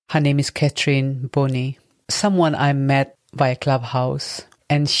Her name is Catherine Bonney, someone I met via Clubhouse,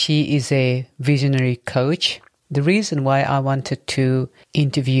 and she is a visionary coach. The reason why I wanted to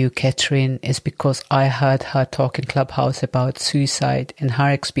interview Catherine is because I heard her talk in Clubhouse about suicide and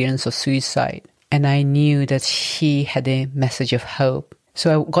her experience of suicide. And I knew that she had a message of hope.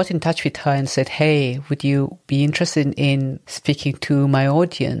 So I got in touch with her and said, hey, would you be interested in speaking to my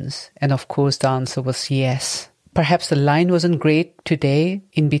audience? And of course, the answer was yes. Perhaps the line wasn't great today.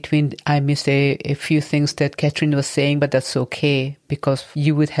 In between, I missed a few things that Catherine was saying, but that's okay because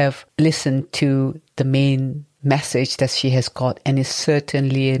you would have listened to the main message that she has got, and it's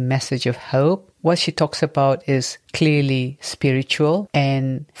certainly a message of hope. What she talks about is clearly spiritual,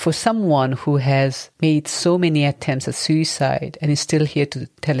 and for someone who has made so many attempts at suicide and is still here to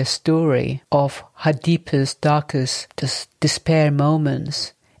tell a story of her deepest, darkest despair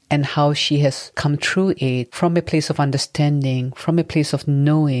moments, and how she has come through it from a place of understanding, from a place of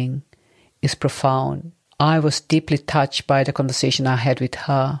knowing, is profound. I was deeply touched by the conversation I had with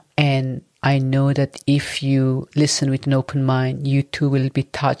her. And I know that if you listen with an open mind, you too will be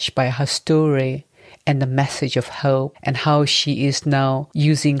touched by her story and the message of hope and how she is now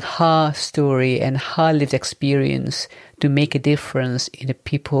using her story and her lived experience to make a difference in the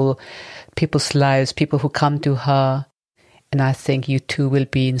people's lives, people who come to her. And I think you too will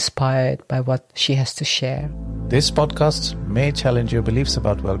be inspired by what she has to share. This podcast may challenge your beliefs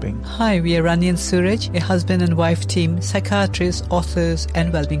about well-being. Hi, we are Rani and Suraj, a husband and wife team, psychiatrists, authors,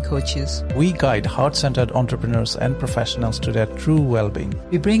 and well-being coaches. We guide heart-centered entrepreneurs and professionals to their true well-being.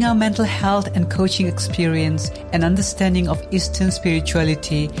 We bring our mental health and coaching experience and understanding of Eastern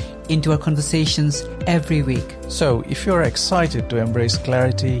spirituality into our conversations every week. So, if you're excited to embrace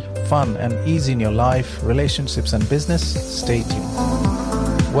clarity, fun, and ease in your life, relationships, and business, stay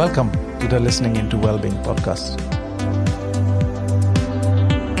tuned. Welcome to the Listening into Wellbeing podcast.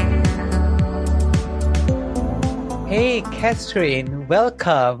 Hey, Catherine,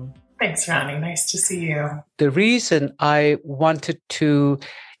 welcome. Thanks, Rani. Nice to see you. The reason I wanted to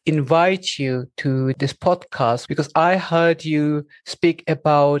invite you to this podcast because I heard you speak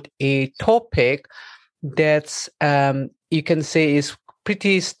about a topic that's you can say is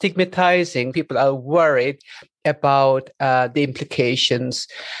pretty stigmatizing. People are worried about the implications.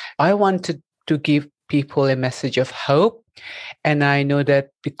 I wanted to give people a message of hope, and I know that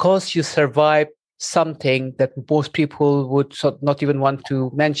because you survived something that most people would not even want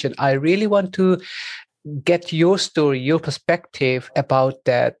to mention, I really want to get your story, your perspective about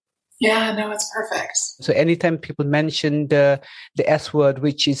that. Yeah, no, it's perfect. So anytime people mention the S word,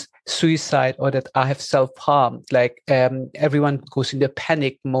 which is suicide, or that I have self-harmed, like everyone goes into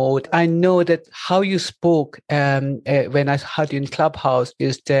panic mode. I know that how you spoke when I heard you in Clubhouse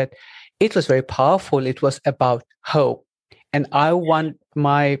is that it was very powerful. It was about hope. And I want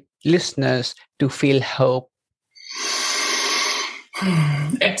my listeners to feel hope.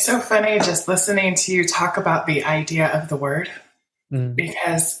 It's so funny just listening to you talk about the idea of the word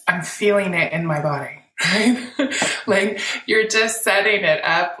because I'm feeling it in my body, right? Like you're just setting it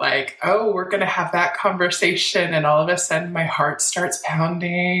up like, oh, we're going to have that conversation. And all of a sudden my heart starts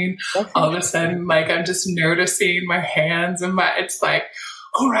pounding. All of a sudden, like I'm just noticing my hands and it's like,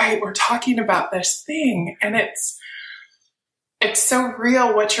 all right, we're talking about this thing. And it's so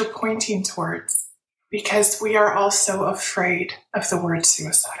real what you're pointing towards. Because we are all so afraid of the word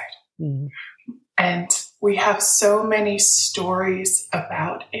suicide. And we have so many stories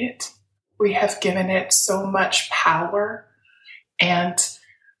about it. We have given it so much power. And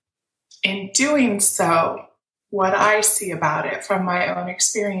in doing so, what I see about it from my own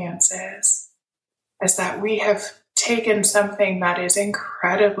experiences is that we have taken something that is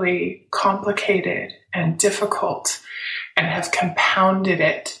incredibly complicated and difficult and have compounded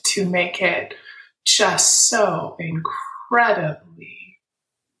it to make it just so incredibly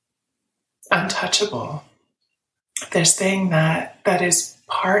untouchable. This thing that is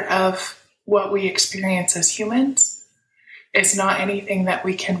part of what we experience as humans is not anything that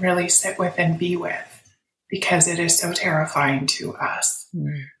we can really sit with and be with because it is so terrifying to us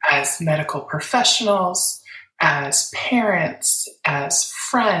as medical professionals, as parents, as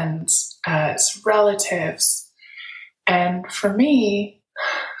friends, as relatives. And for me,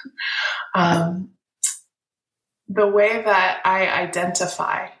 the way that I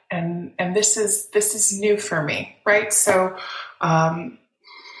identify, and this is new for me, right? So the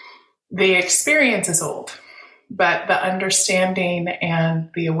experience is old, but the understanding and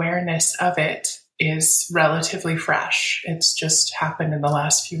the awareness of it is relatively fresh. It's just happened in the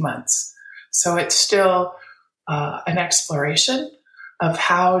last few months. So it's still an exploration of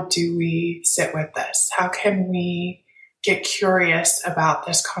how do we sit with this? How can we get curious about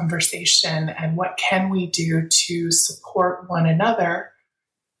this conversation and what can we do to support one another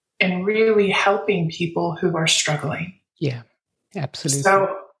in really helping people who are struggling. Yeah, absolutely.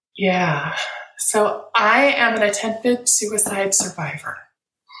 So I am an attempted suicide survivor.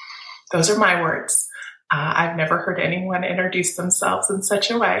 Those are my words. I've never heard anyone introduce themselves in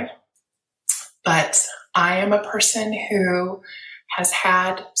such a way, but I am a person who has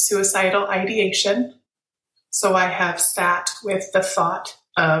had suicidal ideation. So I have sat with the thought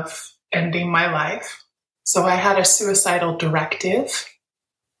of ending my life. So I had a suicidal directive,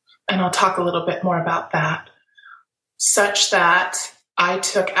 and I'll talk a little bit more about that, such that I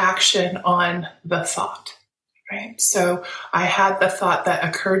took action on the thought, right? So I had the thought that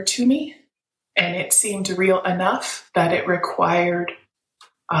occurred to me, and it seemed real enough that it required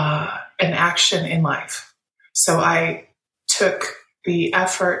an action in life. So I took the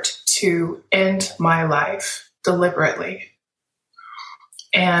effort to end my life deliberately.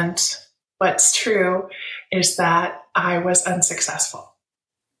 And what's true is that I was unsuccessful.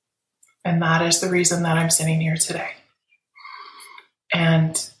 And that is the reason that I'm sitting here today.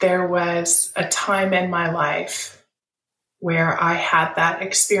 And there was a time in my life where I had that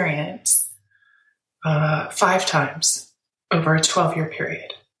experience 5 times over a 12-year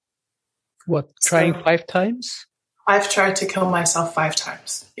period. What, trying 5 times? I've tried to kill myself 5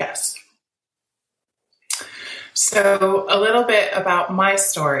 times, yes. So a little bit about my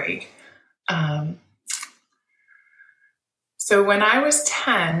story. So when I was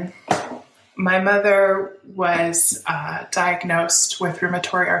 10, my mother was diagnosed with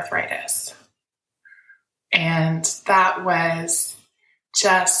rheumatoid arthritis. And that was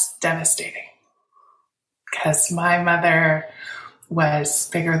just devastating because my mother was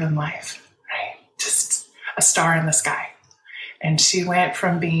bigger than life, right? Just a star in the sky. And she went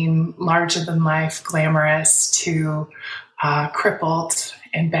from being larger than life, glamorous, to crippled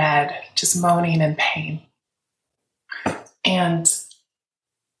in bed, just moaning in pain. And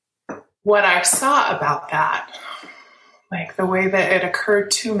what I saw about that, like the way that it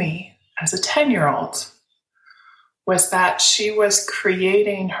occurred to me as a 10-year-old, was that she was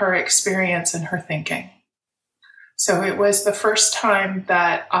creating her experience and her thinking. So it was the first time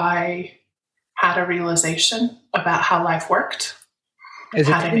that I had a realization about how life worked. As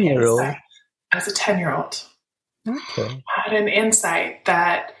a 10-year-old? As a 10-year-old. Okay. Had an insight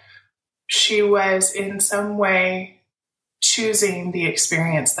that she was in some way choosing the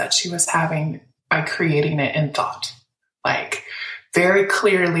experience that she was having by creating it in thought. Like, very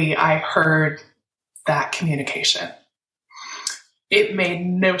clearly, I heard that communication. It made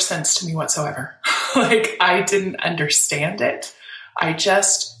no sense to me whatsoever. Like, I didn't understand it. I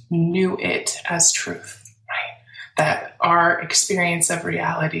just knew it as truth, right? That our experience of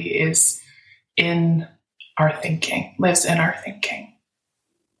reality is in our thinking, lives in our thinking.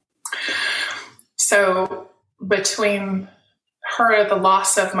 So between her, the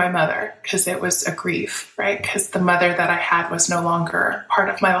loss of my mother, because it was a grief, right? Because the mother that I had was no longer part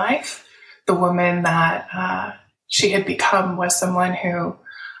of my life. The woman that she had become was someone who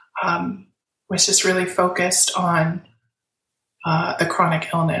was just really focused on the chronic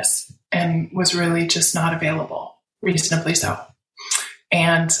illness and was really just not available, reasonably so.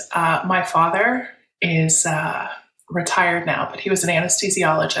 And my father is retired now, but he was an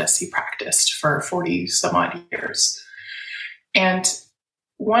anesthesiologist. He practiced for 40 some odd years. And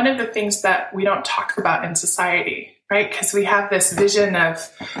one of the things that we don't talk about in society, right? Because we have this vision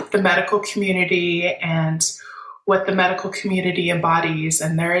of the medical community and what the medical community embodies.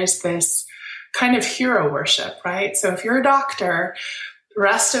 And there is this kind of hero worship, right? So if you're a doctor, the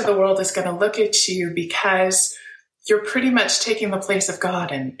rest of the world is going to look at you because you're pretty much taking the place of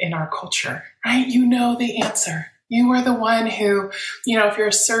God in our culture, right? You know the answer. You are the one who, if you're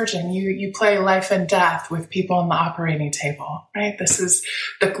a surgeon, you play life and death with people on the operating table, right? This is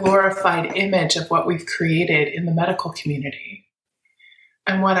the glorified image of what we've created in the medical community.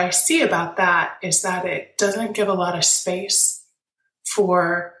 And what I see about that is that it doesn't give a lot of space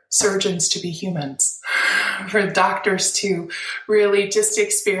for surgeons to be humans, for doctors to really just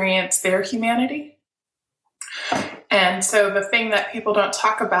experience their humanity. And so the thing that people don't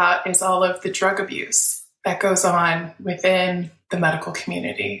talk about is all of the drug abuse that goes on within the medical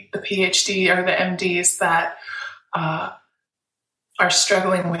community, the PhD or the MDs that are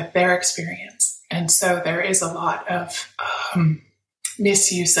struggling with their experience. And so there is a lot of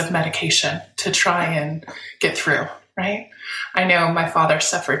misuse of medication to try and get through, right? I know my father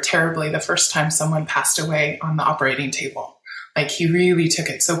suffered terribly the first time someone passed away on the operating table. Like, he really took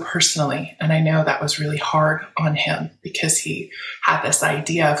it so personally. And I know that was really hard on him because he had this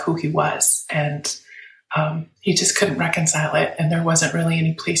idea of who he was. And he just couldn't reconcile it, and there wasn't really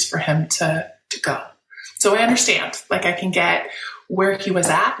any place for him to go. So I understand, like, I can get where he was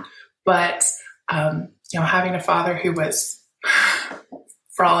at, but having a father who was,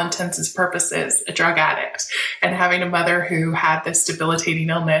 for all intents and purposes, a drug addict, and having a mother who had this debilitating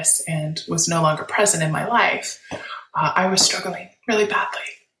illness and was no longer present in my life, I was struggling really badly.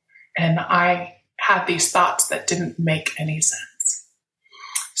 And I had these thoughts that didn't make any sense.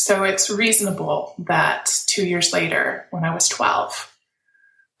 So it's reasonable that 2 years later, when I was 12,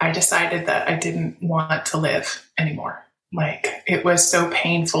 I decided that I didn't want to live anymore. Like, it was so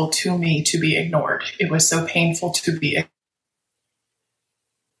painful to me to be ignored. It was so painful to be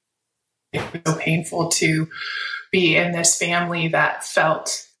in this family that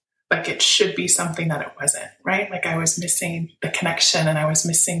felt like it should be something that it wasn't, right? Like, I was missing the connection, and I was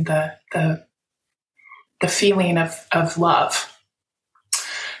missing the feeling of love.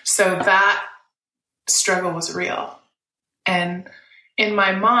 So that struggle was real. And in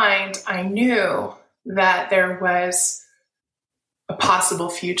my mind, I knew that there was a possible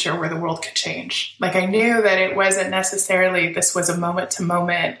future where the world could change. Like, I knew that it wasn't necessarily, this was a moment to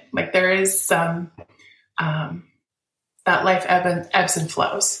moment. Like, there is some, that life ebbs and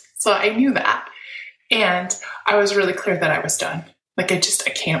flows. So I knew that. And I was really clear that I was done. Like, I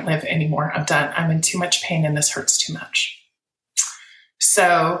can't live anymore. I'm done. I'm in too much pain, and this hurts too much.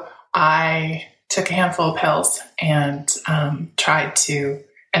 So I took a handful of pills and tried to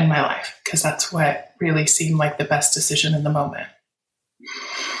end my life, because that's what really seemed like the best decision in the moment.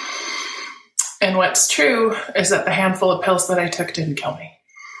 And what's true is that the handful of pills that I took didn't kill me.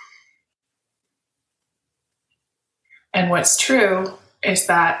 And what's true is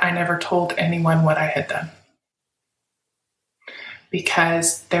that I never told anyone what I had done,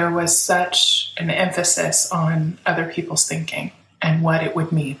 because there was such an emphasis on other people's thinking and what it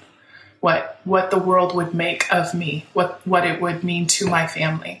would mean, what the world would make of me, what it would mean to my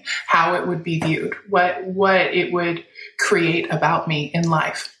family, how it would be viewed, what it would create about me in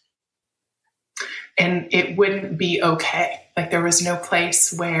life. And it wouldn't be okay. Like, there was no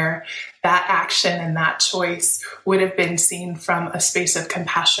place where that action and that choice would have been seen from a space of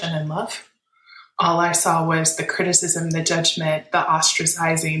compassion and love. All I saw was the criticism, the judgment, the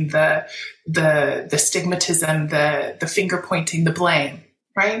ostracizing, the stigmatism, the finger pointing, the blame,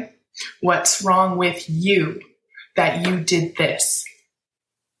 right? What's wrong with you that you did this?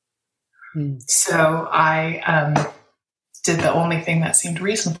 So I did the only thing that seemed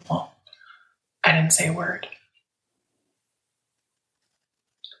reasonable. I didn't say a word.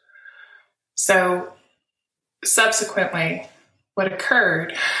 So subsequently, what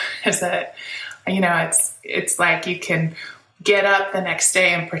occurred is that, it's like you can get up the next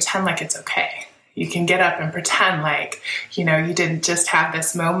day and pretend like it's okay. You can get up and pretend like, you didn't just have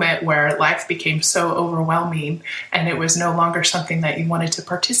this moment where life became so overwhelming and it was no longer something that you wanted to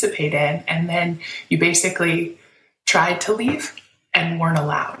participate in. And then you basically tried to leave and weren't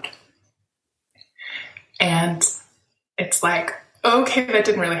allowed. And it's like, okay, that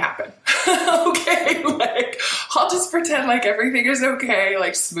didn't really happen. Okay, like, I'll just pretend like everything is okay,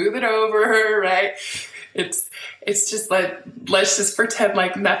 like, smooth it over, right? It's just like, let's just pretend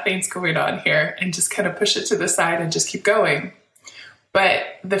like nothing's going on here and just kind of push it to the side and just keep going. But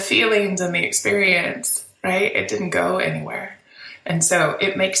the feelings and the experience, right, it didn't go anywhere. And so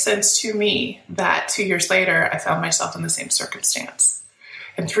it makes sense to me that 2 years later, I found myself in the same circumstance.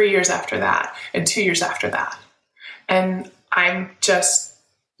 And 3 years after that, and 2 years after that. And I'm just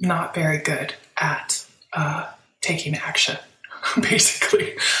not very good at taking action,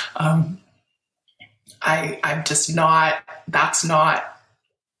 basically. I'm just not,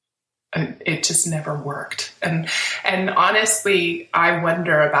 it just never worked. And honestly, I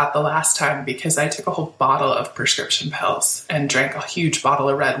wonder about the last time, because I took a whole bottle of prescription pills and drank a huge bottle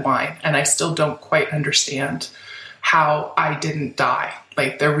of red wine. And I still don't quite understand how I didn't die.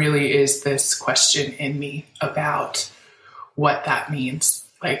 Like, there really is this question in me about what that means,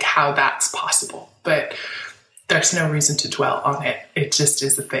 like how that's possible. But there's no reason to dwell on it. It just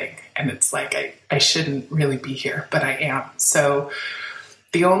is a thing. And it's like, I shouldn't really be here, but I am. So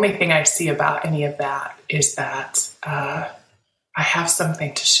the only thing I see about any of that is that I have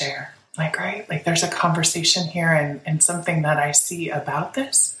something to share. Like, right? Like, there's a conversation here and something that I see about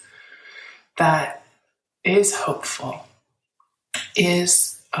this that is hopeful,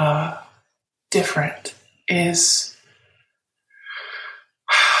 is different, is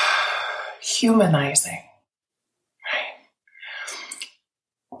humanizing, right?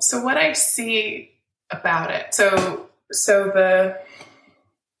 So what I see about it, so the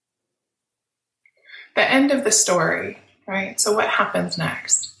end of the story, right? So what happens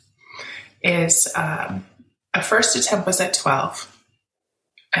next is a first attempt was at 12.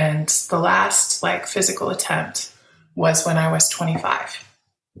 And the last physical attempt was when I was 25.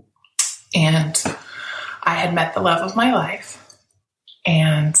 And I had met the love of my life.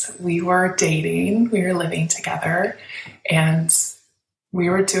 And we were dating, we were living together, and we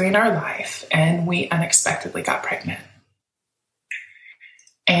were doing our life, and we unexpectedly got pregnant.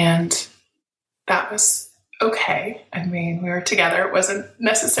 And that was okay. I mean, we were together. It wasn't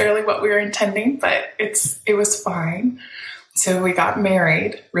necessarily what we were intending, but it was fine. So we got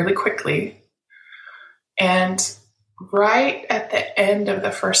married really quickly. And right at the end of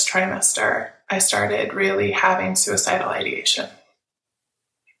the first trimester, I started really having suicidal ideation.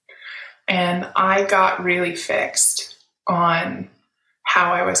 And I got really fixed on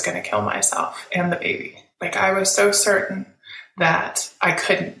how I was going to kill myself and the baby. I was so certain that I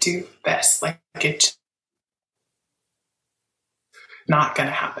couldn't do this. It's not going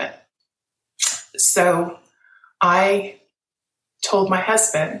to happen. So I told my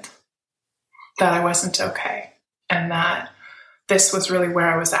husband that I wasn't okay and that this was really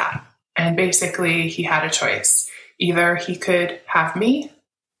where I was at. And basically he had a choice. Either he could have me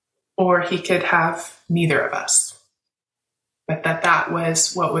or he could have neither of us. But that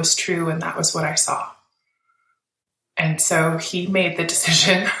was what was true, and that was what I saw. And so he made the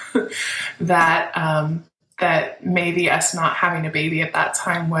decision that maybe us not having a baby at that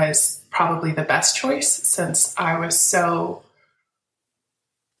time was probably the best choice, since I was so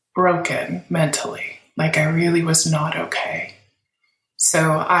broken mentally. I really was not okay.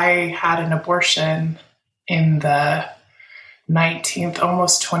 So I had an abortion in the 19th,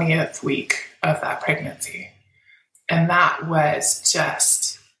 almost 20th week of that pregnancy. And that was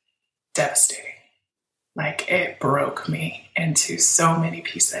just devastating. It broke me into so many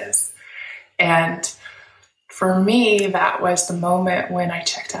pieces. And for me, that was the moment when I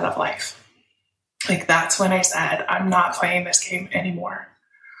checked out of life. That's when I said, I'm not playing this game anymore.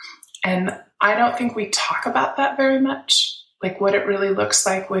 And I don't think we talk about that very much, what it really looks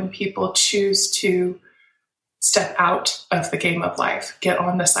like when people choose to step out of the game of life, get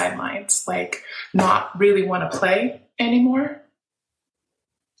on the sidelines, not really want to play anymore.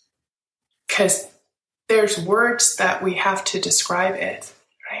 Because there's words that we have to describe it,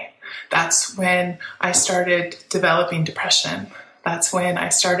 right? That's when I started developing depression. That's when I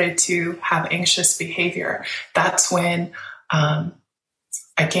started to have anxious behavior. That's when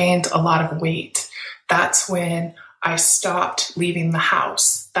I gained a lot of weight. That's when I stopped leaving the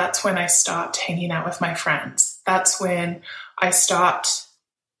house. That's when I stopped hanging out with my friends. That's when I stopped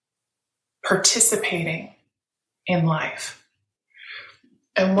participating in life.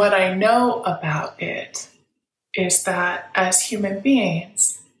 And what I know about it is that as human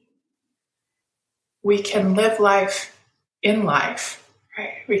beings, we can live life in life,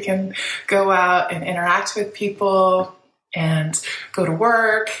 right? We can go out and interact with people and go to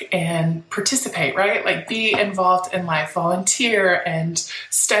work and participate, right? Be involved in life, volunteer and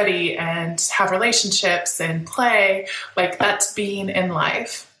study and have relationships and play. That's being in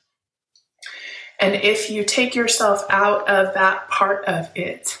life. And if you take yourself out of that part of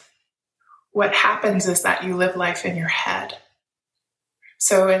it, what happens is that you live life in your head.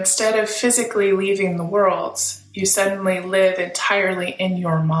 So instead of physically leaving the world, you suddenly live entirely in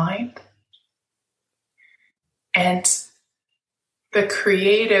your mind. And the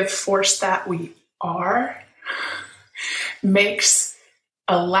creative force that we are makes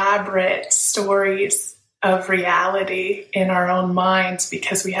elaborate stories of reality in our own minds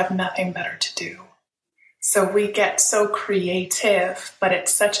because we have nothing better to do. So we get so creative, but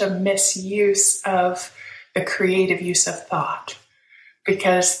it's such a misuse of the creative use of thought,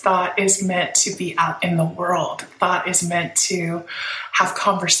 because thought is meant to be out in the world. Thought is meant to have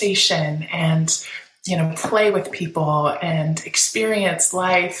conversation and play with people and experience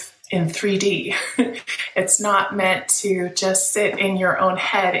life in 3D. It's not meant to just sit in your own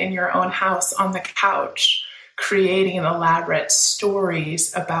head, in your own house, on the couch, creating elaborate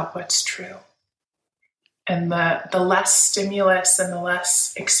stories about what's true. And the less stimulus and the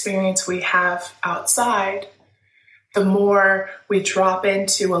less experience we have outside, the more we drop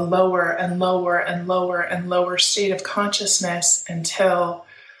into a lower and lower and lower and lower state of consciousness until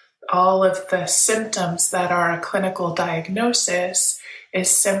all of the symptoms that are a clinical diagnosis is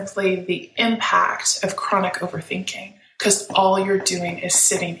simply the impact of chronic overthinking, because all you're doing is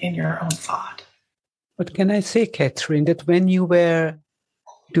sitting in your own thought. But can I say, Catherine, that when you were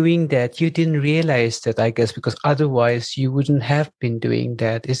doing that, you didn't realize that, I guess, because otherwise you wouldn't have been doing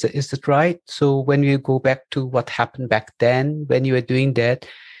that. Is that right? So when you go back to what happened back then, when you were doing that,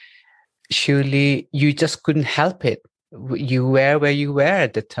 surely you just couldn't help it. you were where you were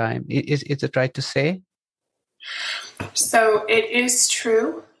at the time. Is it right to say? So it is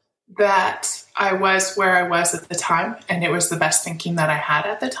true that I was where I was at the time, and it was the best thinking that I had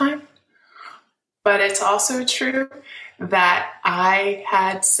at the time. But it's also true that I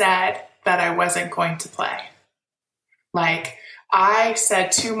had said that I wasn't going to play. Like I said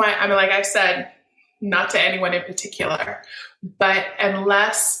I said, not to anyone in particular, but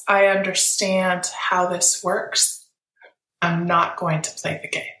unless I understand how this works, I'm not going to play the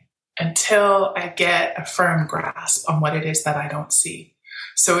game until I get a firm grasp on what it is that I don't see.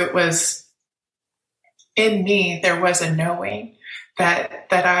 So it was in me, there was a knowing that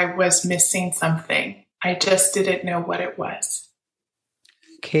I was missing something. I just didn't know what it was.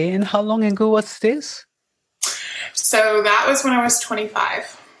 Okay, and how long ago was this? So that was when I was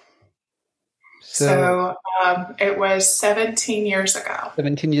 25. So it was 17 years ago.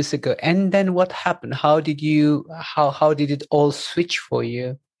 17 years ago. And then what happened? How did it all switch for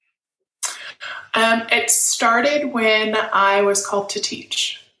you? It started when I was called to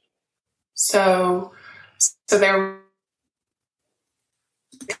teach. So there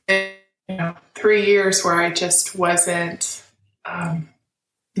were 3 years where I just wasn't, no,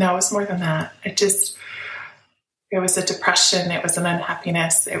 it was more than that. It was a depression. It was an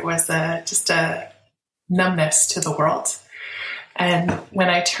unhappiness. It was just a numbness to the world. And when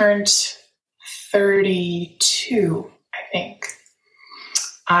I turned 32, I think,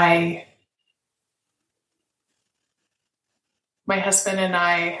 my husband and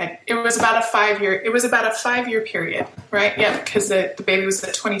I it was about a 5-year period, right? Yeah, because the baby was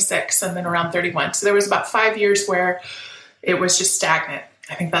at 26 and then around 31. So there was about 5 years where it was just stagnant.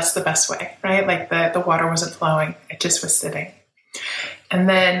 I think that's the best way, right? Like the water wasn't flowing. It just was sitting. And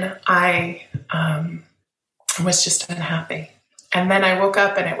then I was just unhappy. And then I woke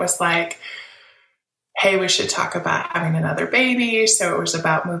up and it was like, hey, we should talk about having another baby. So it was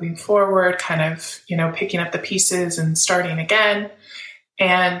about moving forward, kind of, picking up the pieces and starting again.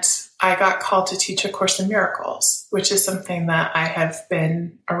 And I got called to teach A Course in Miracles, which is something that I have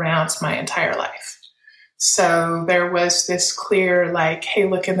been around my entire life. So there was this clear, like, hey,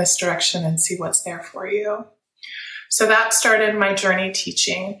 look in this direction and see what's there for you. So that started my journey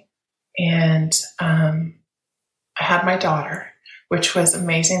teaching. And I had my daughter, which was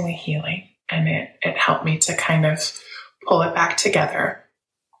amazingly healing. And it helped me to kind of pull it back together.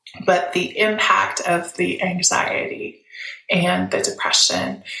 But the impact of the anxiety and the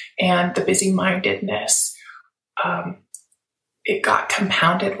depression and the busy-mindedness, it got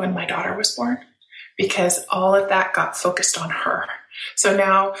compounded when my daughter was born, because all of that got focused on her. So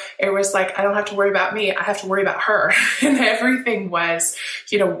now it was like, I don't have to worry about me. I have to worry about her. And everything was,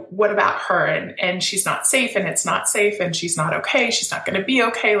 what about her? And she's not safe, and it's not safe, and she's not okay. She's not going to be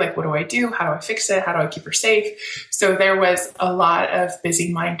okay. Like, what do I do? How do I fix it? How do I keep her safe? So there was a lot of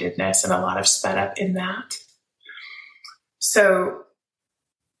busy-mindedness and a lot of sped up in that. So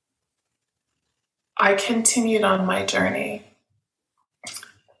I continued on my journey.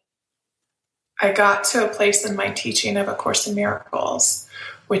 I got to a place in my teaching of A Course in Miracles,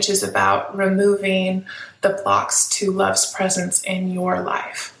 which is about removing the blocks to love's presence in your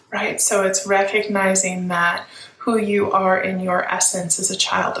life, right? So it's recognizing that who you are in your essence is a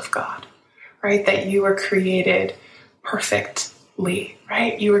child of God, right? That you were created perfectly,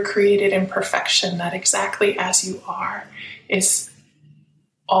 right? You were created in perfection, that exactly as you are is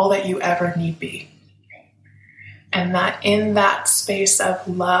all that you ever need be. And that in that space of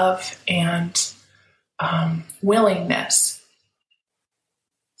love and willingness,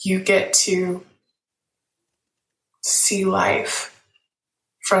 you get to see life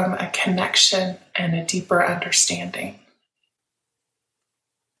from a connection and a deeper understanding.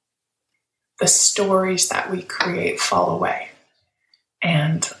 The stories that we create fall away,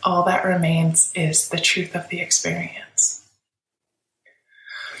 and all that remains is the truth of the experience.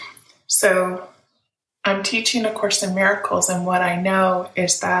 So I'm teaching A Course in Miracles, and what I know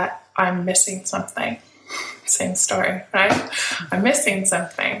is that I'm missing something. Same story, right? I'm missing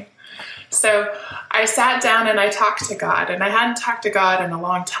something. So I sat down and I talked to God, and I hadn't talked to God in a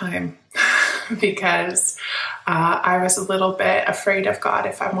long time because I was a little bit afraid of God,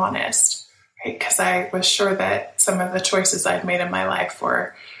 if I'm honest, right? Because I was sure that some of the choices I'd made in my life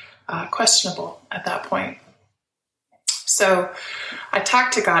were questionable at that point. So I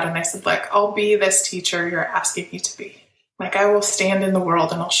talked to God and I said, look, I'll be this teacher you're asking me to be. Like, I will stand in the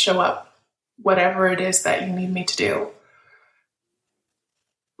world and I'll show up whatever it is that you need me to do.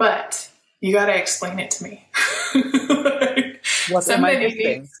 But you got to explain it to me. What am I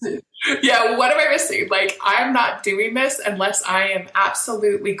missing? What am I missing? Like, I'm not doing this unless I am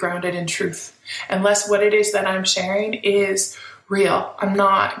absolutely grounded in truth, unless what it is that I'm sharing is real. I'm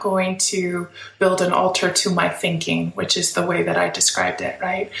not going to build an altar to my thinking, which is the way that I described it,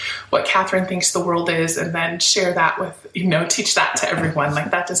 right? What Catherine thinks the world is, and then share that with, teach that to everyone.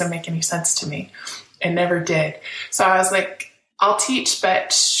 Like, that doesn't make any sense to me. It never did. So I was like, I'll teach,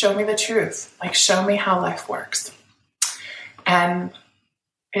 but show me the truth. Like, show me how life works. And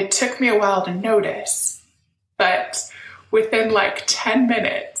it took me a while to notice, but within like 10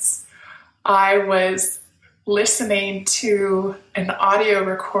 minutes, I was listening to an audio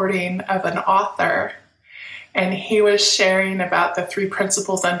recording of an author, and he was sharing about the 3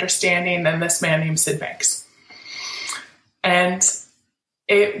 principles understanding and this man named Sid Banks. And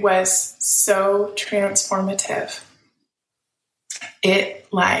it was so transformative. It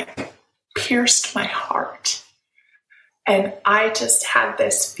like pierced my heart. And I just had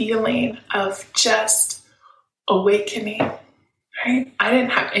this feeling of just awakening. Right? I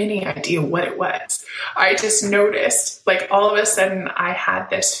didn't have any idea what it was. I just noticed, like, all of a sudden I had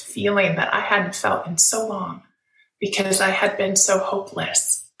this feeling that I hadn't felt in so long, because I had been so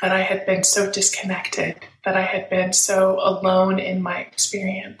hopeless, that I had been so disconnected, that I had been so alone in my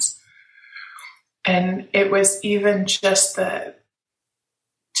experience. And it was even just the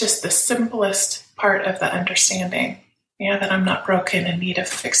simplest part of the understanding, that I'm not broken in need of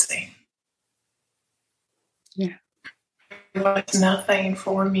fixing. Yeah. There was nothing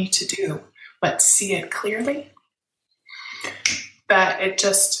for me to do but see it clearly, that it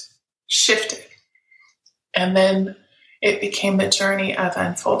just shifted. And then it became the journey of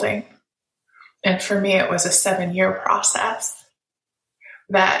unfolding. And for me, it was a 7-year process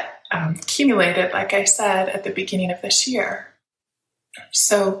that accumulated, like I said, at the beginning of this year.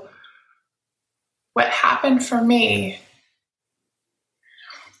 So what happened for me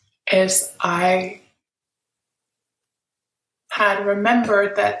is I had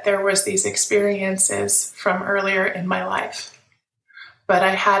remembered that there was these experiences from earlier in my life, but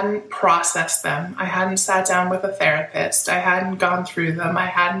I hadn't processed them. I hadn't sat down with a therapist. I hadn't gone through them. I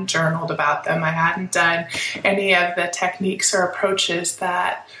hadn't journaled about them. I hadn't done any of the techniques or approaches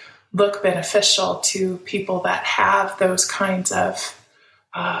that look beneficial to people that have those kinds of,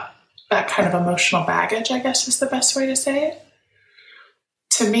 that kind of emotional baggage, I guess is the best way to say it.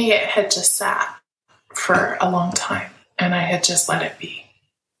 To me, it had just sat for a long time, and I had just let it be.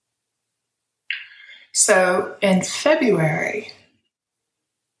 So in February,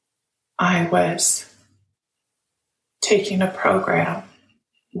 I was taking a program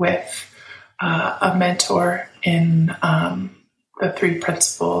with a mentor in the 3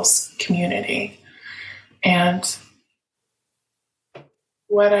 Principles community. And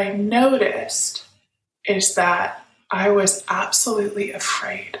what I noticed is that I was absolutely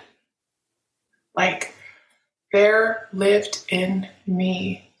afraid. Like, there lived in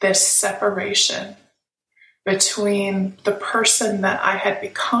me this separation between the person that I had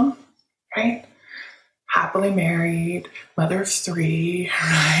become, right? Happily married, mother of 3,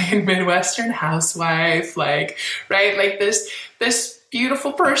 right? Midwestern housewife, right? Like this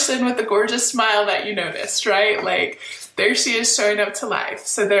beautiful person with a gorgeous smile that you noticed, right? Like, there she is showing up to life.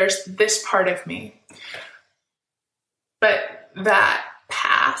 So there's this part of me. But that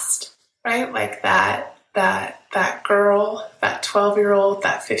past, right? Like that girl, that 12-year-old,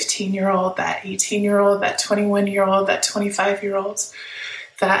 that 15-year-old, that 18-year-old, that 21-year-old, that 25-year-old,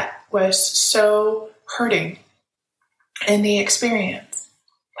 that was so hurting in the experience.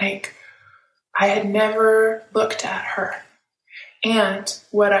 Like, I had never looked at her. And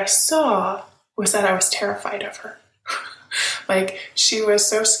what I saw was that I was terrified of her. Like, she was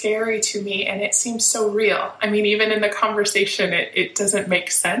so scary to me, and it seemed so real. I mean, even in the conversation, it doesn't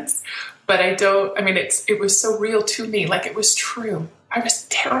make sense, but it was so real to me. Like, it was true. I was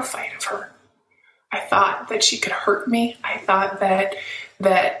terrified of her. I thought that she could hurt me. I thought that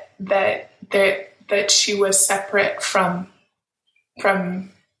she was separate from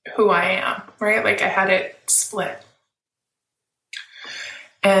who I am, right? Like, I had it split.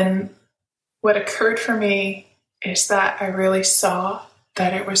 And what occurred for me is that I really saw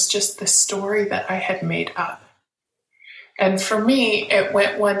that it was just the story that I had made up. And for me, it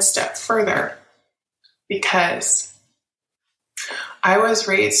went one step further, because I was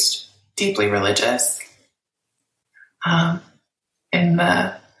raised deeply religious in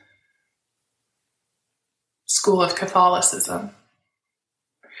the school of Catholicism.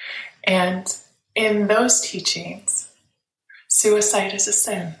 And in those teachings, suicide is a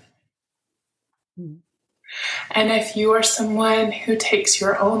sin. And if you are someone who takes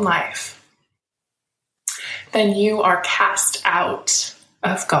your own life, then you are cast out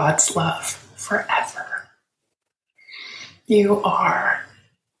of God's love forever. You are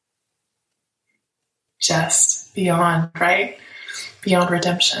just beyond, right? Beyond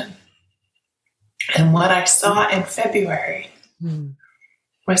redemption. And what I saw in February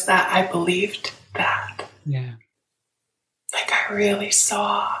was that I believed that. Yeah. Like I really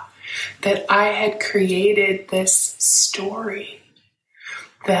saw that I had created this story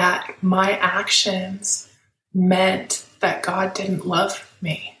that my actions meant that God didn't love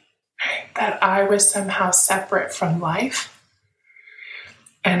me, right? That I was somehow separate from life.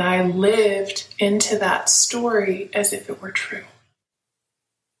 And I lived into that story as if it were true.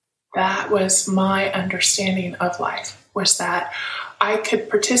 That was my understanding of life, was that I could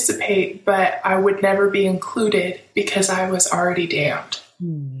participate, but I would never be included because I was already damned.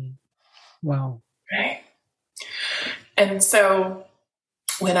 Wow. Right? And so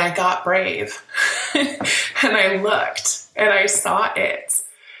when I got brave and I looked and I saw it,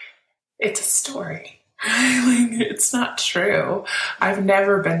 it's a story. Like, it's not true. I've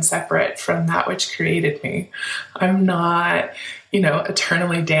never been separate from that which created me. I'm not,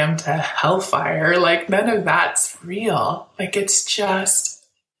 eternally damned to hellfire. Like, none of that's real. Like, it's just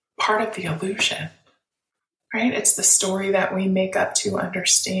part of the illusion, right? It's the story that we make up to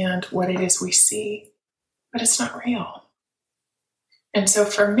understand what it is we see, but it's not real. And so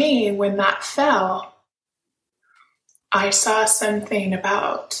for me, when that fell, I saw something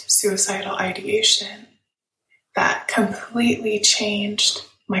about suicidal ideation that completely changed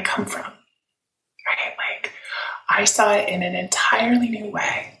my come from, right? Like, I saw it in an entirely new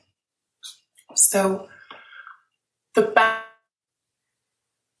way. So the best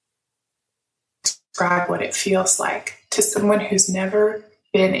describe what it feels like to someone who's never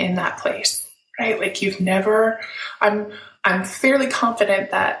been in that place, right? Like you've never, I'm fairly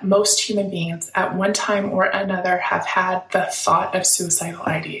confident that most human beings at one time or another have had the thought of suicidal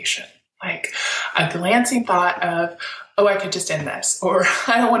ideation, like a glancing thought of, oh, I could just end this, or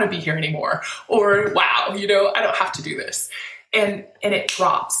I don't want to be here anymore, or wow, I don't have to do this. And it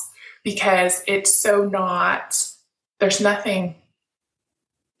drops because it's so not, there's nothing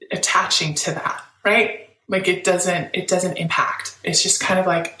attaching to that, right? Like it doesn't impact. It's just kind of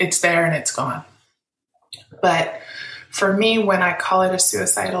like it's there and it's gone. But for me, when I call it a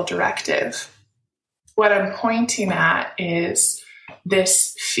suicidal directive, what I'm pointing at is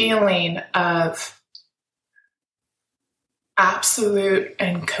this feeling of absolute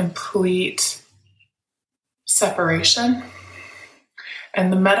and complete separation.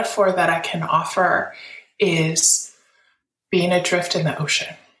 And the metaphor that I can offer is being adrift in the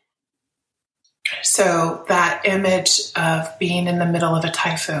ocean. So that image of being in the middle of a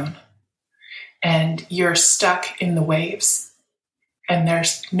typhoon and you're stuck in the waves and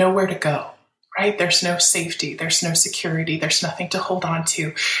there's nowhere to go, right? There's no safety, there's no security, there's nothing to hold on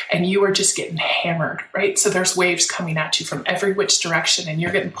to, and you are just getting hammered, right? So there's waves coming at you from every which direction and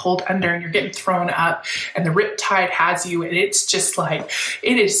you're getting pulled under and you're getting thrown up and the rip tide has you, and it's just like,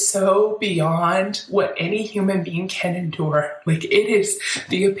 it is so beyond what any human being can endure. Like it is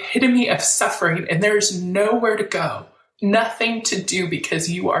the epitome of suffering and there's nowhere to go. Nothing to do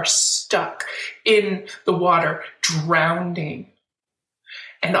because you are stuck in the water, drowning.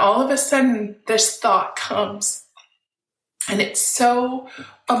 And all of a sudden, this thought comes. And it's so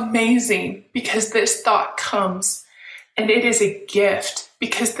amazing because this thought comes. And it is a gift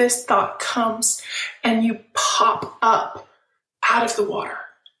because this thought comes and you pop up out of the water.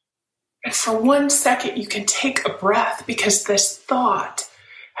 And for 1 second, you can take a breath because this thought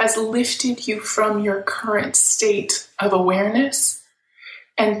has lifted you from your current state of awareness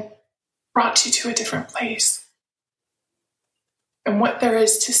and brought you to a different place. And what there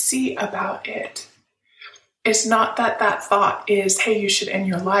is to see about it is not that that thought is, hey, you should end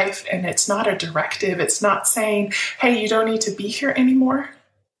your life. And it's not a directive. It's not saying, hey, you don't need to be here anymore.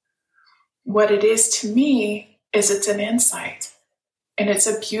 What it is to me is it's an insight. And it's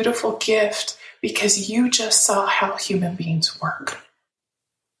a beautiful gift because you just saw how human beings work.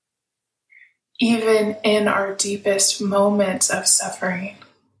 Even in our deepest moments of suffering,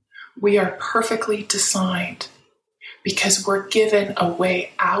 we are perfectly designed because we're given a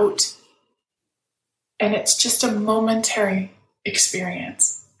way out. And it's just a momentary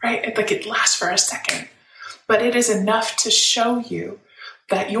experience, right? Like it lasts for a second, but it is enough to show you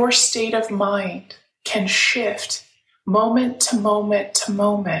that your state of mind can shift moment to moment to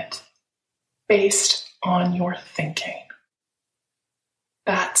moment based on your thinking.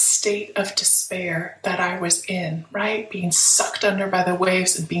 That state of despair that I was in, right? Being sucked under by the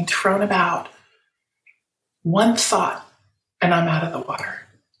waves and being thrown about. One thought, and I'm out of the water.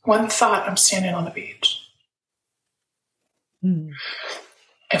 One thought, I'm standing on the beach. Mm.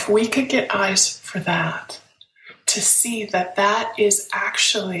 If we could get eyes for that, to see that that is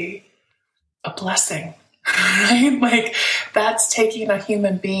actually a blessing, right? Like that's taking a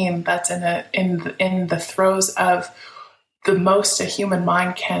human being that's in the throes of the most a human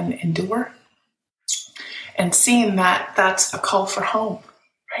mind can endure, and seeing that that's a call for home,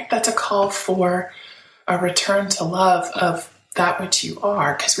 right? That's a call for a return to love of that which you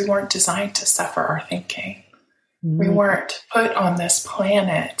are, because we weren't designed to suffer our thinking. We weren't put on this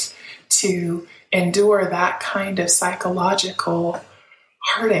planet to endure that kind of psychological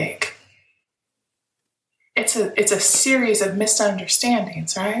heartache. It's a series of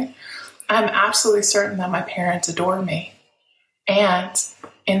misunderstandings, right? I'm absolutely certain that my parents adore me. And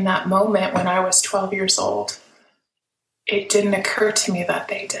in that moment when I was 12 years old, it didn't occur to me that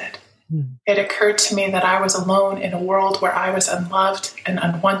they did. It occurred to me that I was alone in a world where I was unloved and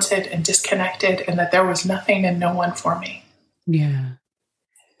unwanted and disconnected, and that there was nothing and no one for me. Yeah.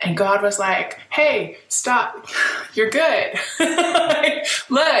 And God was like, hey, stop. You're good.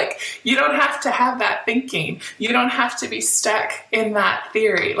 Look, you don't have to have that thinking. You don't have to be stuck in that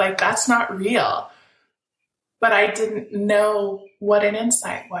theory. Like, that's not real. But I didn't know what an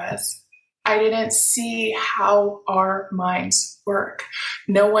insight was. I didn't see how our minds work.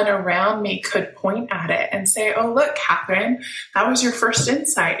 No one around me could point at it and say, oh, look, Catherine, that was your first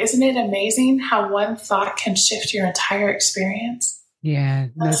insight. Isn't it amazing how one thought can shift your entire experience? Yeah.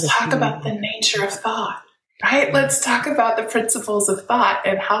 Let's talk about the nature of thought, right? Yeah. Let's talk about the principles of thought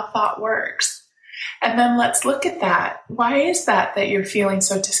and how thought works. And then let's look at that. Why is that you're feeling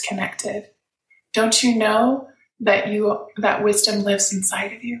so disconnected? Don't you know that wisdom lives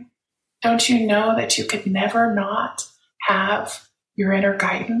inside of you? Don't you know that you could never not have your inner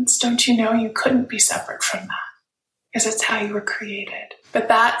guidance? Don't you know you couldn't be separate from that? Because it's how you were created. But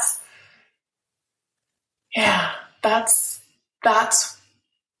that's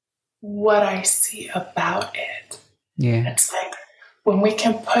what I see about it. Yeah. It's like when we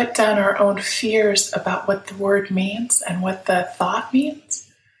can put down our own fears about what the word means and what the thought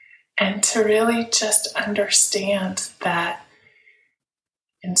means, and to really just understand that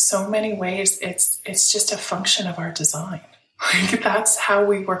in so many ways, it's just a function of our design. Like, that's how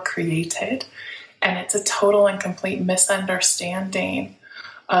we were created. And it's a total and complete misunderstanding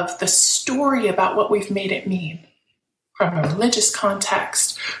of the story about what we've made it mean. From a religious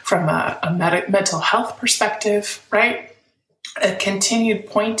context, from a mental health perspective, right? A continued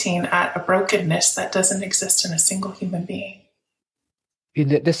pointing at a brokenness that doesn't exist in a single human being.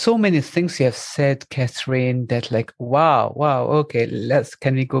 There's so many things you have said, Catherine, that like, wow, okay,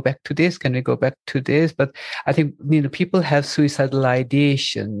 can we go back to this? Can we go back to this? But I think, people have suicidal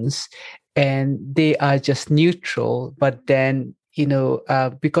ideations and they are just neutral, but then,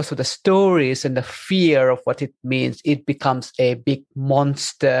 because of the stories and the fear of what it means, it becomes a big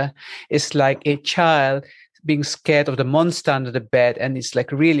monster. It's like a child being scared of the monster under the bed, and it's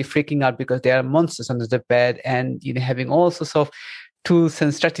like really freaking out because there are monsters under the bed, and, having all sorts of tools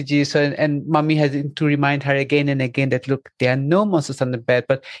and strategies, and mommy has to remind her again and again that, look, there are no monsters on the bed,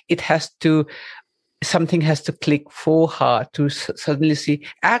 but something has to click for her to suddenly see,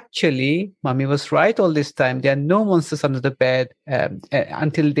 actually, mommy was right all this time. There are no monsters under the bed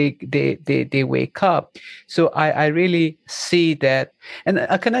until they wake up. So I really see that. And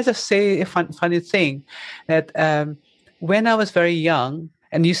can I just say a funny thing that when I was very young,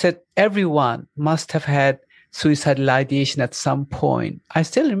 and you said everyone must have had suicidal ideation at some point. I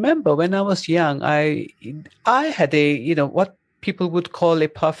still remember when I was young, I had what people would call a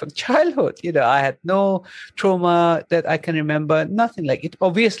perfect childhood. I had no trauma that I can remember, nothing like it.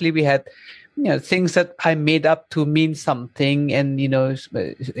 Obviously, we had, things that I made up to mean something, and,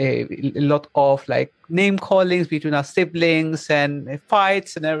 a lot of like name callings between our siblings and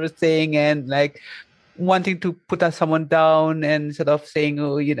fights and everything, and like wanting to put someone down and sort of saying,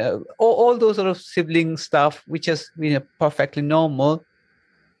 all those sort of sibling stuff, which is, perfectly normal.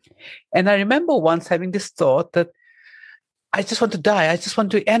 And I remember once having this thought that I just want to die. I just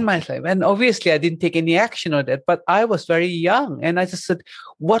want to end my life. And obviously I didn't take any action on that, but I was very young. And I just said,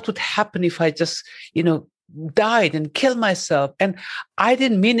 what would happen if I just, died and killed myself? And I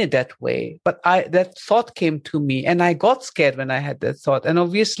didn't mean it that way, but that thought came to me, and I got scared when I had that thought. And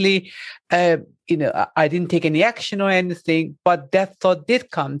obviously, I didn't take any action or anything, but that thought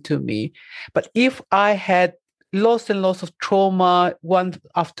did come to me. But if I had lots and lots of trauma, one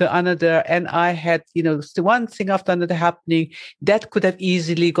after another, and I had, one thing after another happening, that could have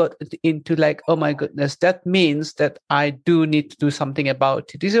easily got into like, oh my goodness, that means that I do need to do something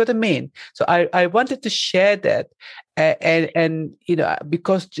about it. This is what I mean. So I wanted to share that, and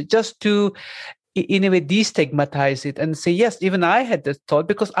because just to in a way destigmatize it and say, yes, even I had this thought,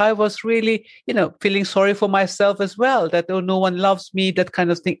 because I was really, feeling sorry for myself as well, that, oh, no one loves me, that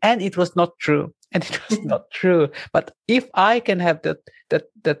kind of thing. And it was not true. And it was not true. But if I can have that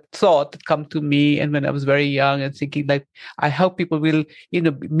thought that come to me, and when I was very young, and thinking like, I hope people will,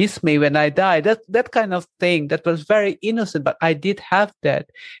 miss me when I die, that kind of thing, that was very innocent, but I did have that.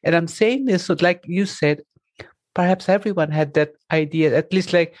 And I'm saying this, so like you said, perhaps everyone had that idea, at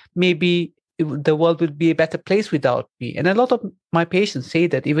least like maybe the world would be a better place without me. And a lot of my patients say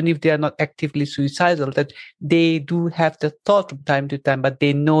that, even if they are not actively suicidal, that they do have the thought from time to time, but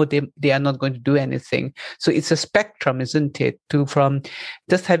they know they are not going to do anything. So it's a spectrum, isn't it? From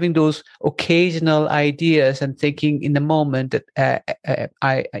just having those occasional ideas and thinking in the moment that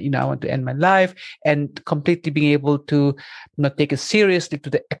I want to end my life, and completely being able to not take it seriously to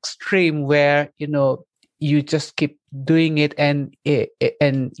the extreme where, you just keep doing it, and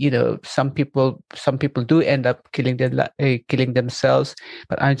some people do end up killing themselves.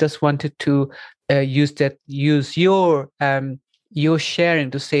 But I just wanted to use your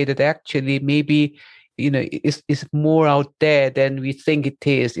sharing to say that actually maybe is more out there than we think it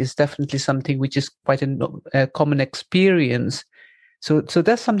is. It's definitely something which is quite a common experience. So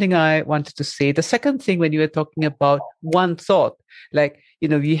that's something I wanted to say. The second thing, when you were talking about one thought, like,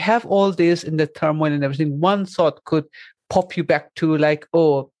 you have all this in the turmoil and everything, one thought could pop you back to like,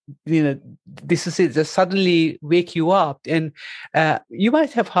 oh, this is it, just suddenly wake you up. And you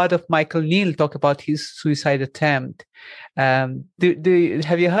might have heard of Michael Neill talk about his suicide attempt. Have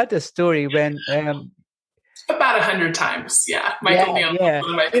you heard the story when... About 100 times, yeah. Michael Neill, one of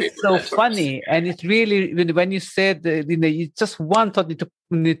my favorite It's so mentors. funny, and it's really, when you said you just one thought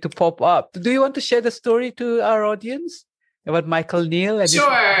need to pop up. Do you want to share the story to our audience about Michael Neill?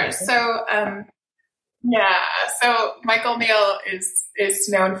 Sure. So, so Michael Neill is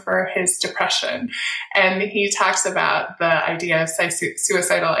known for his depression, and he talks about the idea of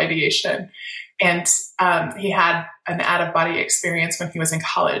suicidal ideation. And he had an out-of-body experience when he was in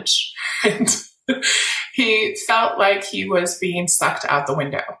college, and he felt like he was being sucked out the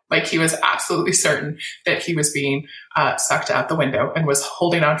window. Like he was absolutely certain that he was being sucked out the window, and was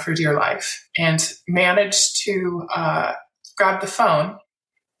holding on for dear life, and managed to grab the phone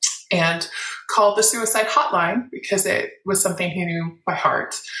and called the suicide hotline, because it was something he knew by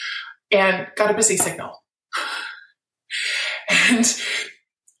heart, and got a busy signal.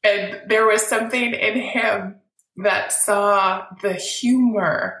 And there was something in him that saw the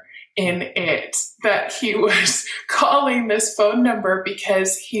humor in it, that he was calling this phone number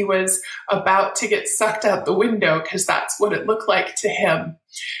because he was about to get sucked out the window, because that's what it looked like to him.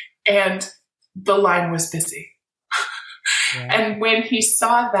 And the line was busy. Yeah. And when he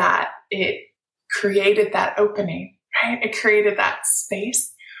saw that, it created that opening, right? It created that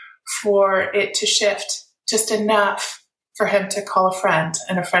space for it to shift just enough for him to call a friend,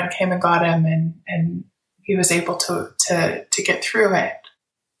 and a friend came and got him, and he was able to get through it.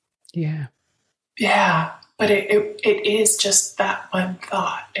 Yeah. Yeah. But it is just that one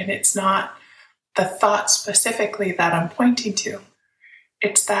thought, and it's not the thought specifically that I'm pointing to.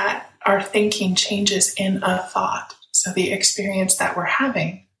 It's that our thinking changes in a thought. So the experience that we're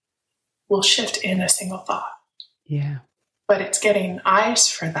having will shift in a single thought. Yeah. But it's getting eyes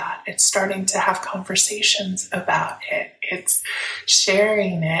for that. It's starting to have conversations about it. It's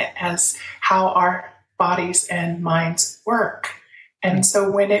sharing it as how our bodies and minds work. And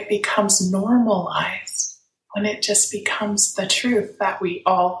so when it becomes normalized, when it just becomes the truth that we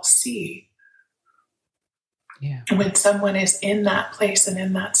all see, when someone is in that place and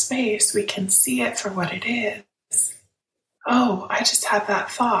in that space, we can see it for what it is. Oh, I just had that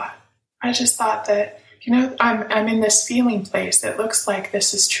thought. I just thought that, I'm in this feeling place. It looks like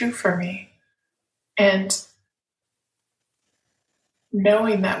this is true for me. And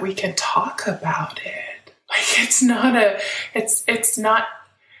knowing that we can talk about it. Like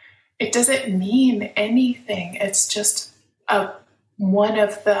it doesn't mean anything. It's just one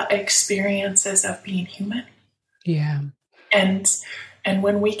of the experiences of being human. Yeah. And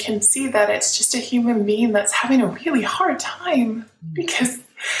when we can see that it's just a human being that's having a really hard time, because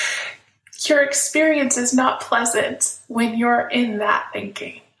your experience is not pleasant when you're in that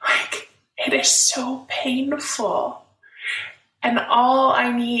thinking. Like, it is so painful. And all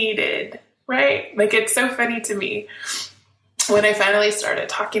I needed, right? Like, it's so funny to me when I finally started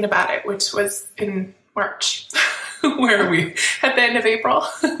talking about it, which was in March. Where are we? At the end of April.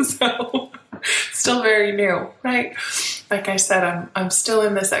 So still very new, right? Like I said, I'm still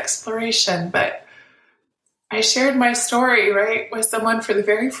in this exploration, but I shared my story, right, with someone for the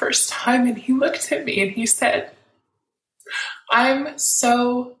very first time, and he looked at me and he said, "I'm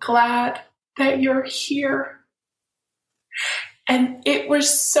so glad that you're here. And it was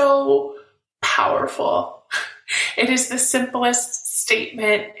so powerful. It is the simplest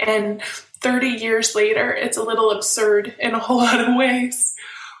statement, and 30 years later, it's a little absurd in a whole lot of ways.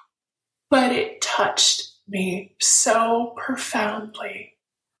 But it touched me so profoundly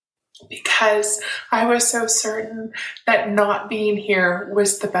because I was so certain that not being here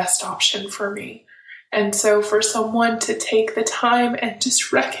was the best option for me. And so for someone to take the time and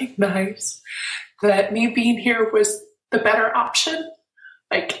just recognize that me being here was the better option,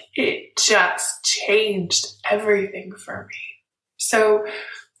 like, it just changed everything for me. So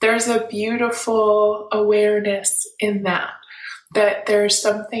there's a beautiful awareness in that there's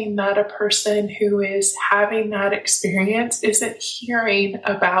something that a person who is having that experience isn't hearing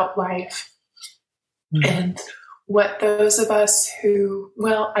about life. Mm-hmm. And what those of us who,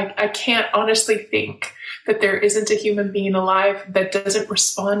 I can't honestly think that there isn't a human being alive that doesn't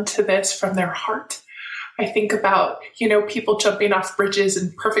respond to this from their heart. I think about, people jumping off bridges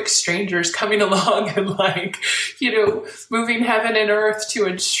and perfect strangers coming along and moving heaven and earth to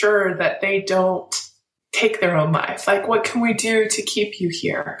ensure that they don't take their own life. Like, what can we do to keep you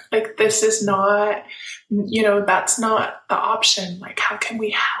here? Like, this is not, that's not the option. Like, how can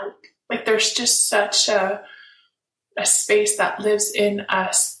we help? Like, there's just such a space that lives in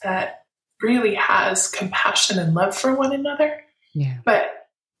us that really has compassion and love for one another. Yeah. But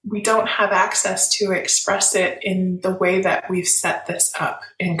we don't have access to express it in the way that we've set this up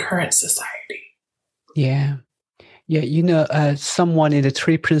in current society. Yeah. Yeah. Someone in the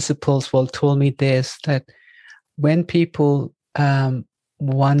Three Principles told me this, that when people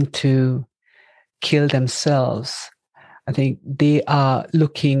want to kill themselves, I think they are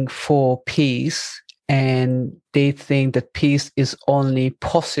looking for peace, and they think that peace is only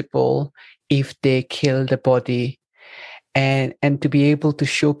possible if they kill the body. And to be able to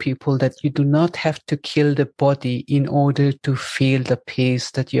show people that you do not have to kill the body in order to feel the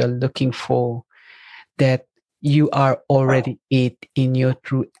peace that you're looking for, that you are already it in your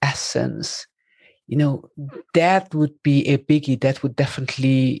true essence. That would be a biggie. That would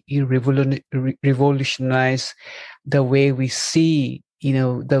definitely revolutionize the way we see,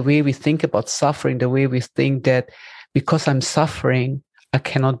 the way we think about suffering, the way we think that because I'm suffering, I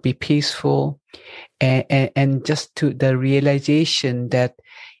cannot be peaceful. And just to the realization that,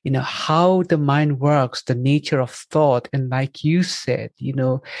 how the mind works, the nature of thought. And like you said,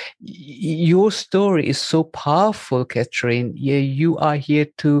 your story is so powerful, Catherine. You are here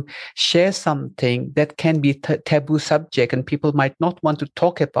to share something that can be a taboo subject, and people might not want to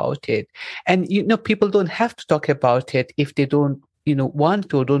talk about it. And, people don't have to talk about it if they don't want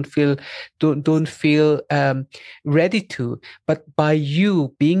to, don't feel ready to. But by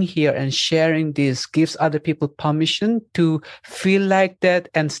you being here and sharing this gives other people permission to feel like that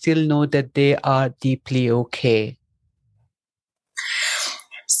and still know that they are deeply okay.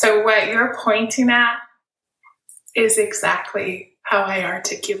 So what you're pointing at is exactly how I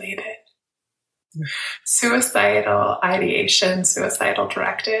articulate it. Mm-hmm. Suicidal ideation, suicidal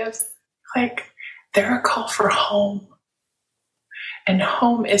directives, they're a call for home. And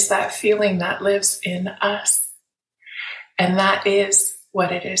home is that feeling that lives in us. And that is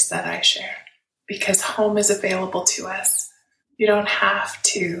what it is that I share. Because home is available to us. You don't have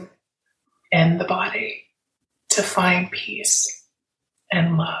to end the body to find peace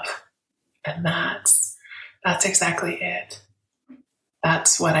and love. And that's exactly it.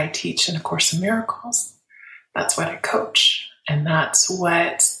 That's what I teach in A Course in Miracles. That's what I coach. And that's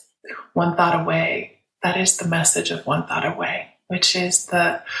what One Thought Away, that is the message of One Thought Away, which is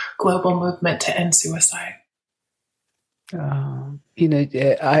the global movement to end suicide. I'm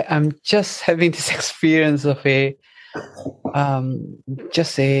just having this experience of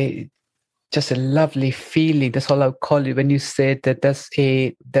just a lovely feeling. That's all I'll call it. When you said that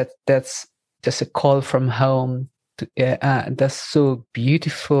that's just a call from home. That's so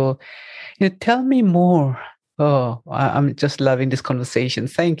beautiful. Tell me more. Oh, I'm just loving this conversation.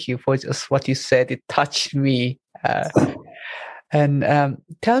 Thank you for just what you said. It touched me. And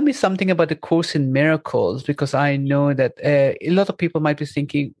tell me something about the Course in Miracles, because I know that a lot of people might be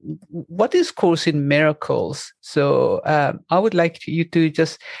thinking, what is Course in Miracles? So I would like you to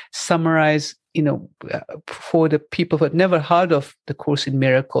just summarize, for the people who have never heard of the Course in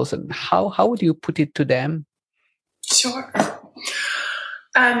Miracles, and how would you put it to them? Sure.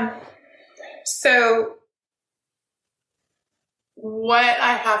 So what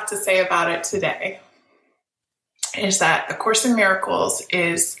I have to say about it today is that A Course in Miracles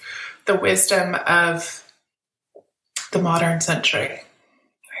is the wisdom of the modern century.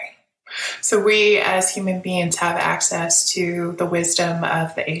 Right? So we as human beings have access to the wisdom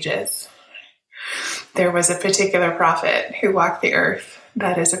of the ages. There was a particular prophet who walked the earth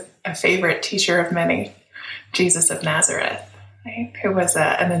that is a favorite teacher of many, Jesus of Nazareth, right? Who was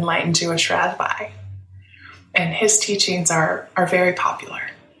an enlightened Jewish rabbi. And his teachings are very popular,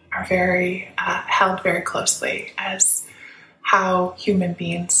 are very held very closely as how human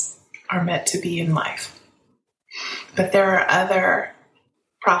beings are meant to be in life. But there are other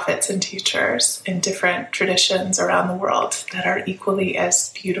prophets and teachers in different traditions around the world that are equally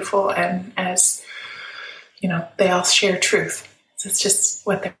as beautiful and as, they all share truth. So it's just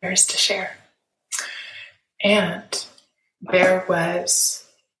what there is to share. And there was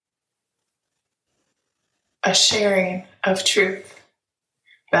a sharing of truth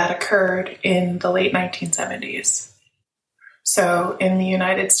that occurred in the late 1970s. So in the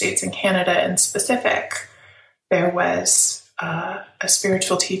United States and Canada in specific, there was a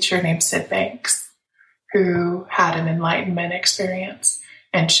spiritual teacher named Sid Banks who had an enlightenment experience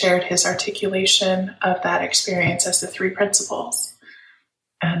and shared his articulation of that experience as the 3 principles.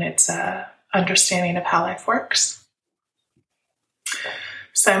 And it's an understanding of how life works.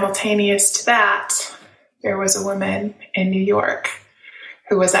 Simultaneous to that, there was a woman in New York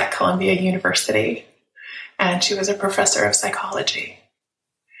who was at Columbia University, and she was a professor of psychology.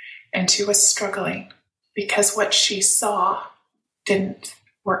 And she was struggling because what she saw didn't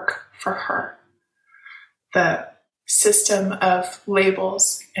work for her. The system of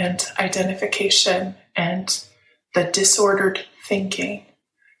labels and identification and the disordered thinking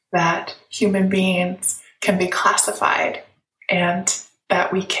that human beings can be classified and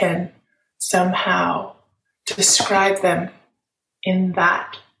that we can somehow describe them in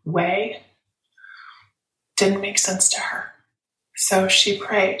that way didn't make sense to her. So she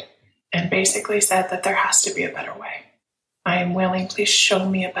prayed and basically said that there has to be a better way. I am willing, please show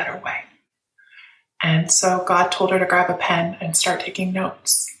me a better way. And so God told her to grab a pen and start taking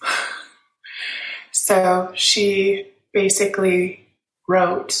notes. So she basically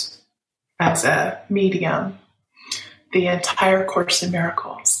wrote as a medium the entire Course in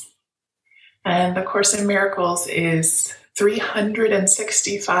Miracles. And the Course in Miracles is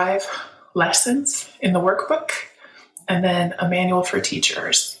 365 lessons in the workbook, and then a manual for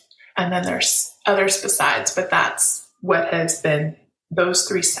teachers. And then there's others besides, but that's what has been, those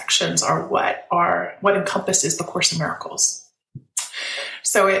 3 sections are what encompasses the Course in Miracles.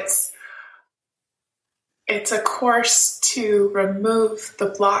 So it's a course to remove the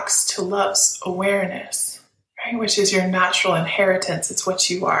blocks to love's awareness, right? Which is your natural inheritance. It's what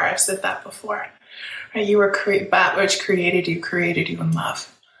you are. I've said that before. Right? You were that which created you in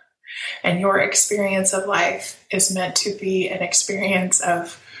love. And your experience of life is meant to be an experience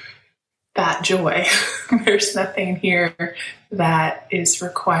of that joy. There's nothing here that is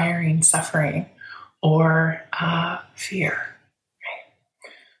requiring suffering or fear.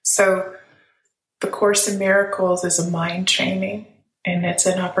 Right? So the Course in Miracles is a mind training, and it's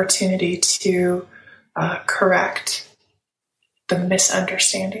an opportunity to correct the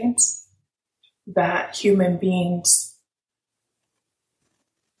misunderstandings that human beings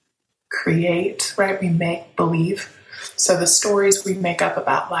create, right? We make believe. So the stories we make up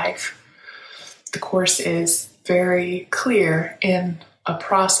about life, the Course is very clear in a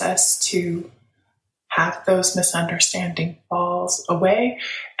process to have those misunderstanding falls away,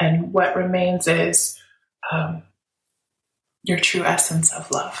 and what remains is your true essence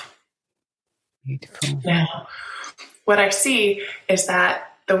of love. Beautiful. Now, what I see is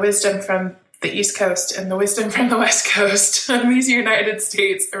that the wisdom from the East Coast and the wisdom from the West Coast of these United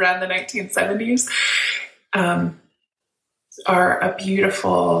States around the 1970s are a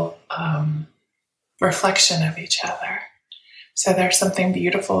beautiful reflection of each other. So there's something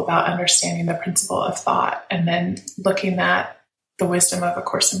beautiful about understanding the principle of thought and then looking at the wisdom of A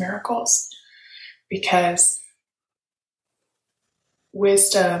Course in Miracles, because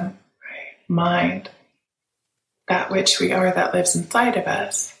wisdom, mind, that which we are that lives inside of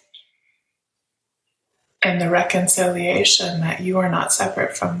us, and the reconciliation that you are not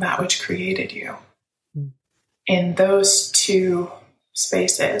separate from that which created you. In those 2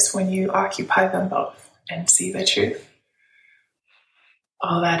 spaces, when you occupy them both and see the truth,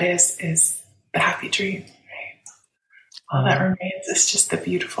 all that is the happy dream. Right? All that remains is just the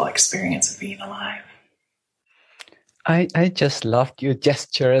beautiful experience of being alive. I just loved your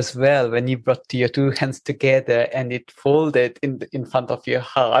gesture as well when you brought your 2 hands together and it folded in front of your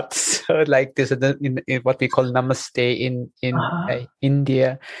heart. So like this in what we call namaste in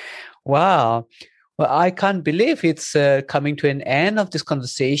India. Wow. Well, I can't believe it's coming to an end of this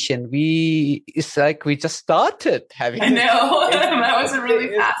conversation. It's like we just started having. I know. That was a really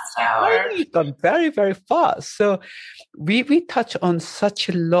fast hour. It's gone very, very fast. So we touch on such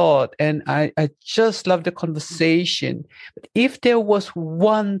a lot, and I just love the conversation. But if there was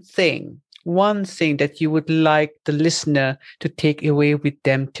one thing that you would like the listener to take away with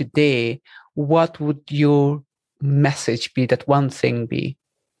them today, what would your message be? That one thing be?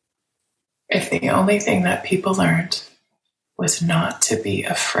 If the only thing that people learned was not to be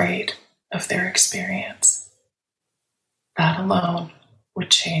afraid of their experience, that alone would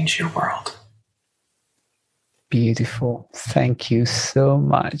change your world. Beautiful. Thank you so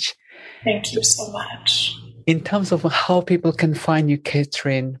much. Thank you so much. In terms of how people can find you,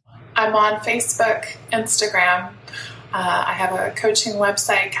 Catherine? I'm on Facebook, Instagram. I have a coaching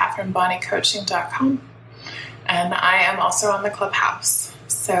website, catherinebonneycoaching.com. And I am also on the Clubhouse.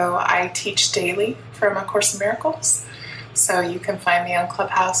 So I teach daily from A Course in Miracles. So you can find me on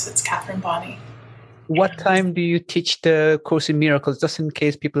Clubhouse. It's Catherine Bonney. What time do you teach the Course in Miracles, just in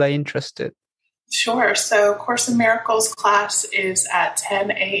case people are interested? Sure. So Course in Miracles class is at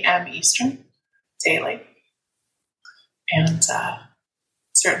 10 a.m. Eastern daily. And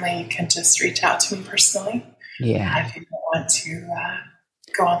certainly you can just reach out to me personally. Yeah. If you want to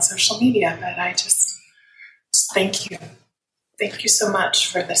go on social media. But I just thank you. Thank you so much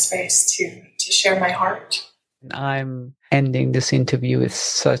for the space to share my heart. I'm ending this interview with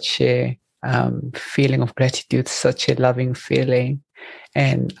such a feeling of gratitude, such a loving feeling.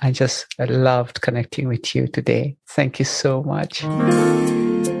 And I loved connecting with you today. Thank you so much.